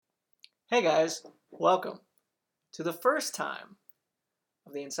Hey guys, welcome to the first time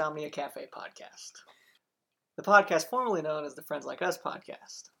of the Insomnia Cafe podcast. The podcast formerly known as the Friends Like Us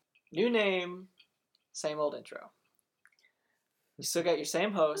podcast. New name, same old intro. You still got your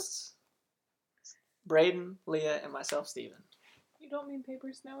same hosts, Braden, Leah, and myself, Steven. You don't mean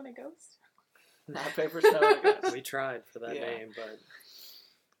Paper Snow and a Ghost? Not Paper Snow and a Ghost. We tried for that Yeah. name, but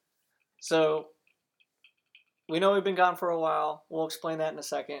So, we know we've been gone for a while. We'll explain that in a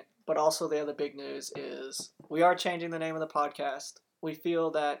second. But also the other big news is we are changing the name of the podcast. We feel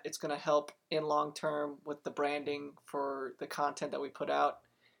that it's going to help in long term with the branding for the content that we put out.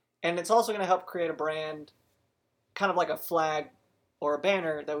 And it's also going to help create a brand, kind of like a flag or a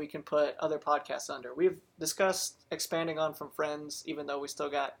banner that we can put other podcasts under. We've discussed expanding on from Friends, even though we still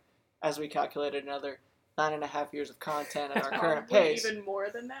got, as we calculated, another 9.5 years of content at our current Probably pace. even more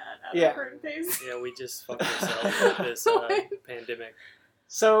than that at Yeah. our current pace. yeah, we just fucked ourselves with this pandemic.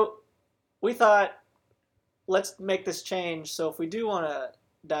 So we thought, let's make this change. So if we do want to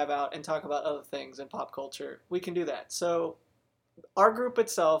dive out and talk about other things in pop culture, we can do that. So our group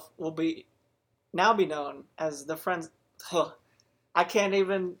itself will now be known as the Friends. I can't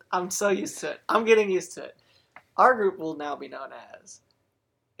even. I'm so used to it. I'm getting used to it. Our group will now be known as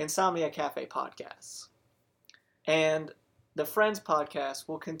Insomnia Cafe Podcasts, and the Friends podcast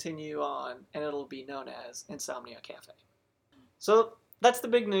will continue on, and it'll be known as Insomnia Cafe. So that's the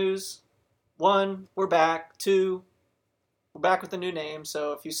big news. 1, we're back. 2, we're back with a new name.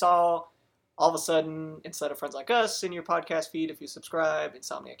 So if you saw all of a sudden, instead of Friends Like Us in your podcast feed, if you subscribe,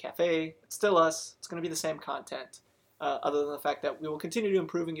 Insomnia Cafe, it's still us. It's going to be the same content, other than the fact that we will continue to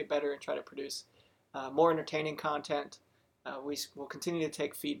improve and get better and try to produce more entertaining content. We will continue to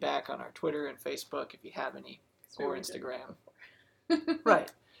take feedback on our Twitter and Facebook if you have any, or Instagram.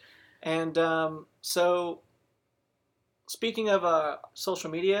 Right. And so, speaking of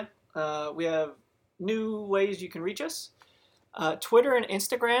social media, we have new ways you can reach us. Twitter and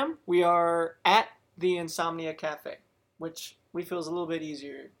Instagram, we are at the Insomnia Cafe, which we feel is a little bit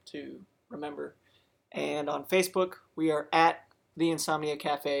easier to remember. And on Facebook, we are at the Insomnia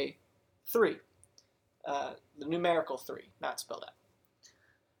Cafe 3. The numerical 3, not spelled out.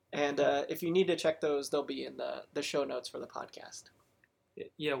 And if you need to check those, they'll be in the show notes for the podcast.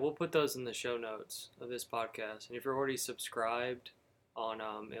 Yeah, we'll put those in the show notes of this podcast. And if you're already subscribed on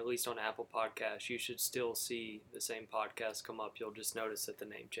at least on Apple Podcasts, you should still see the same podcast come up. You'll just notice that the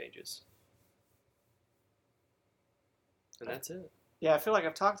name changes. And that's it. Yeah, I feel like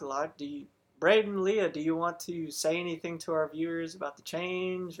I've talked a lot. Braden, Leah, do you want to say anything to our viewers about the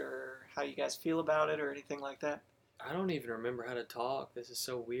change or how you guys feel about it or anything like that? I don't even remember how to talk. This is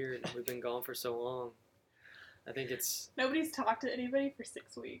so weird. We've been gone for so long. I think it's... Nobody's talked to anybody for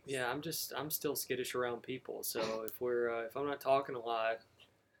 6 weeks. Yeah, I'm still skittish around people. So if I'm not talking a lot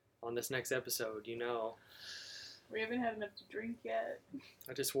on this next episode, We haven't had enough to drink yet.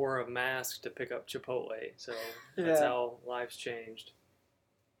 I just wore a mask to pick up Chipotle, so that's how life's changed.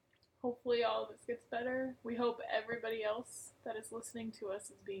 Hopefully all of this gets better. We hope everybody else that is listening to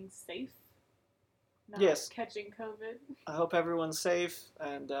us is being safe. Not Yes. catching COVID. I hope everyone's safe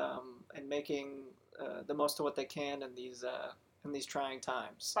and making the most of what they can in these trying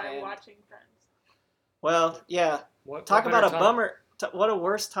times. By And, watching Friends. well, yeah. What Talk better about a time? bummer. What a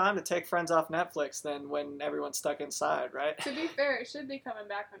worse time to take Friends off Netflix than when everyone's stuck inside, right? To be fair, it should be coming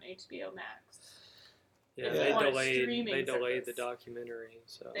back on HBO Max. Yeah, Yeah. they On a delayed. streaming They delayed the service. documentary.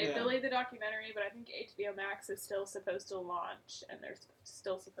 So They've Yeah. delayed the documentary, but I think HBO Max is still supposed to launch, and they're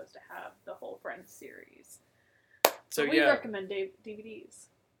still supposed to have the whole Friends series. so we yeah, recommend DVDs.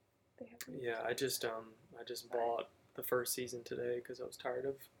 They have them. yeah. I just bought the first season today because I was tired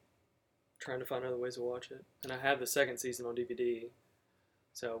of trying to find other ways to watch it, and I have the second season on DVD.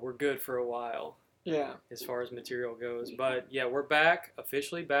 So we're good for a while Yeah. as far as material goes. But yeah, we're back,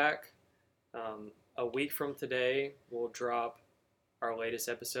 officially back. A week from today, we'll drop our latest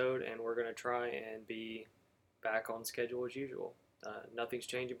episode, and we're going to try and be back on schedule as usual. Nothing's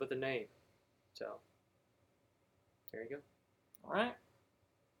changing but the name. So, there you go. All right.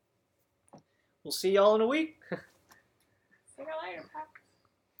 We'll see y'all in a week.